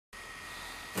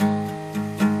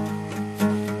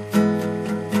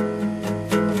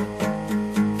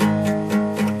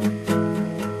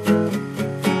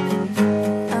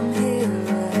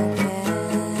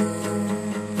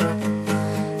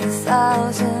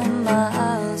1,000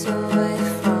 miles away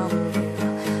from you,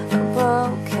 a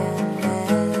broken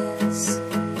mess,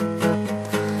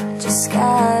 just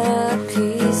scattered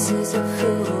pieces of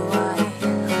who I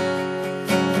am.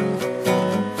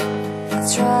 I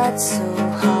tried so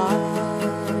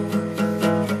hard,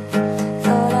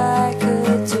 thought I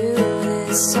could do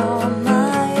this on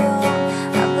my own.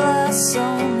 I've lost so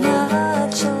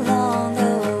much along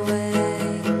the way,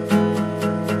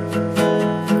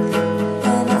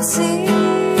 and I see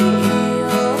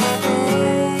your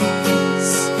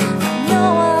face. I know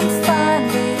I'm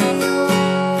finally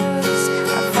yours.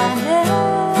 I find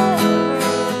everything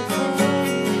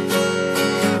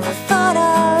I thought I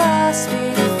lost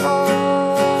before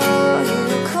you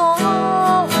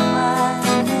call my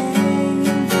name.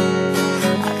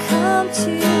 I come to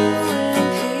you in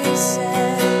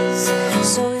pieces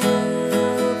so you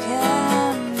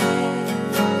can make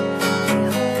me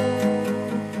whole.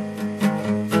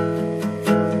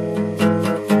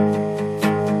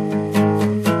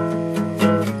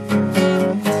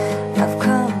 I've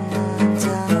come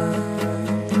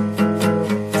undone,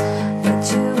 but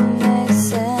you make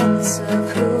sense of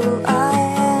who I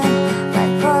am,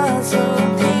 like puzzle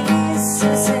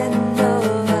pieces in the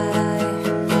light.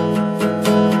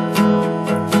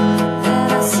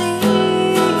 And I see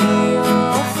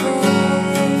your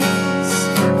face.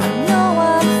 I know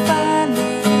I'm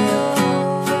finally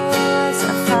yours.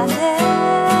 I find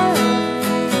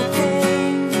everything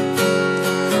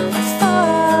I thought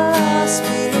I lost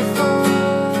before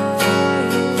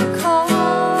you call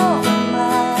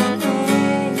my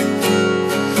name.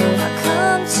 I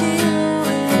come to you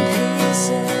in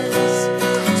pieces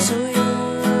so you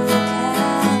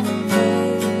can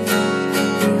make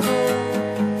me whole.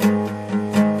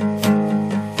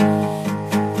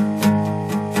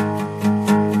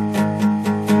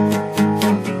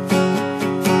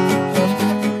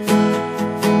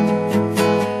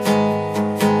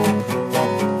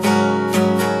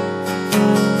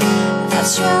 I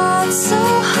tried so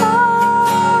hard,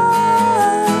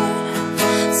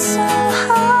 so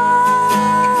hard.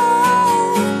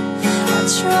 I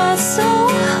tried so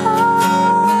hard,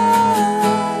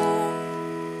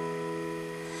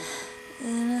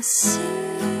 and I see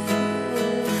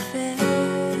your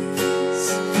face.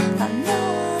 I know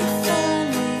I'm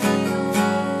finally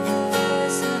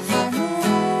yours. I find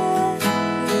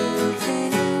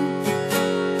everything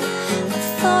I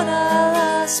thought I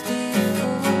lost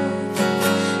before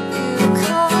you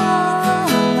call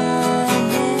my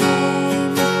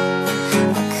name.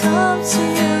 I come to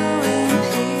you in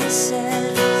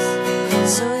pieces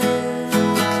so you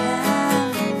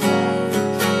can make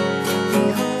me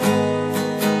whole.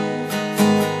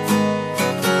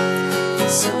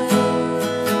 So